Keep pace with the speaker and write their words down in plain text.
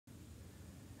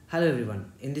Hello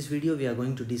everyone, in this video we are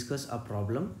going to discuss a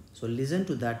problem. So listen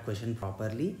to that question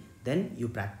properly, then you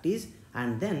practice,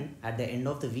 and then at the end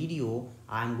of the video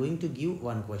I am going to give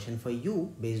one question for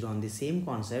you based on the same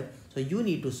concept. So you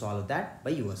need to solve that by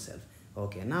yourself.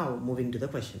 Okay, now moving to the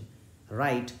question.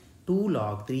 Write 2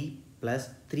 log 3 plus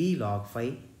 3 log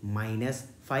 5 minus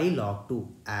 5 log 2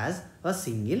 as a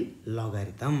single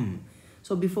logarithm.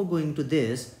 So before going to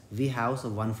this, we have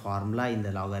one formula in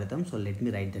the logarithm. So let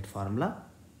me write that formula.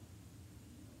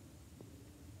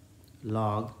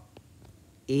 Log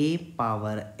a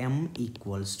power m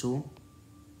equals to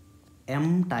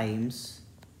m times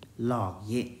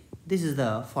log a. This is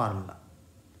the formula.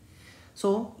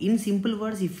 So in simple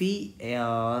words, if we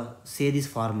say this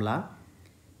formula,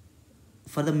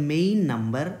 for the main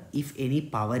number, if any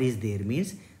power is there,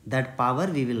 means that power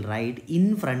we will write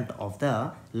in front of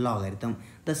the logarithm.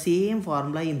 The same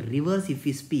formula in reverse, if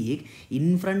we speak,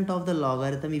 in front of the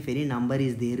logarithm, if any number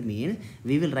is there, means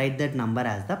we will write that number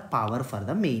as the power for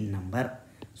the main number.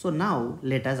 So now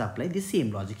let us apply the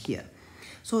same logic here.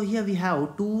 So here we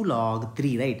have 2 log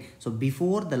 3, right? So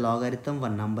before the logarithm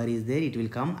one number is there, it will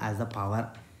come as the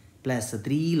power, plus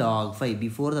 3 log 5.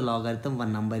 Before the logarithm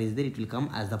one number is there, it will come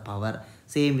as the power.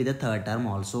 Same with the third term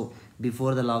also.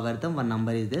 Before the logarithm one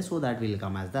number is there, so that will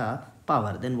come as the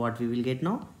power. Then what we will get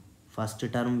now? First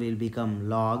term will become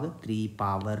log 3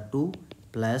 power 2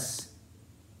 plus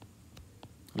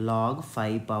log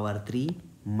 5 power 3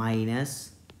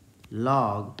 minus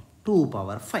log 2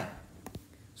 power 5.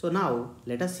 So now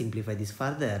let us simplify this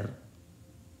further.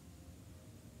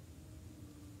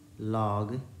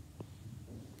 Log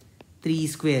 3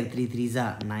 square, 3 3s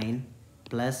are 9,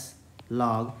 plus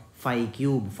log 5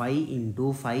 cube, 5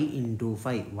 into 5 into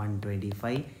 5,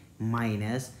 125,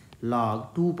 minus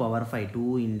log 2 power 5,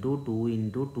 2 into 2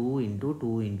 into 2 into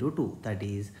 2 into 2, that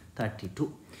is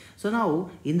 32. So now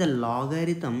in the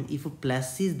logarithm, if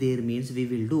plus is there, means we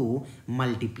will do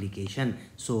multiplication.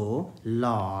 So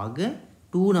log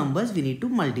 2 numbers we need to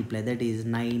multiply, that is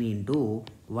 9 into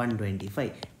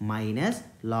 125 minus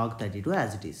log 32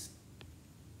 as it is.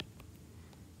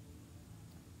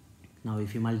 Now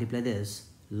if you multiply this,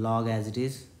 log as it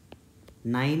is,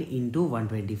 9 into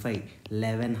 125,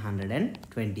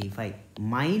 1125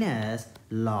 minus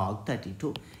log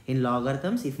 32. In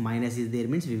logarithms, if minus is there,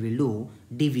 means we will do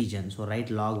division. So write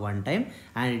log one time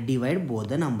and divide both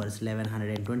the numbers,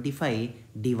 1125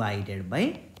 divided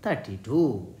by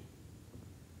 32.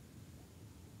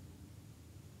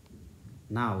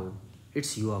 Now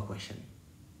it's your question.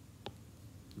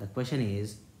 The question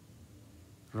is,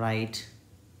 write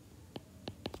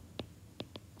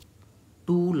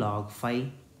 2 log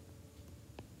 5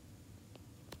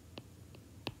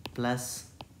 plus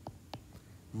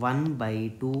 1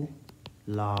 by 2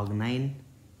 log 9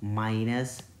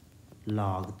 minus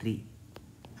log 3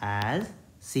 as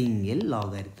single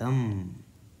logarithm.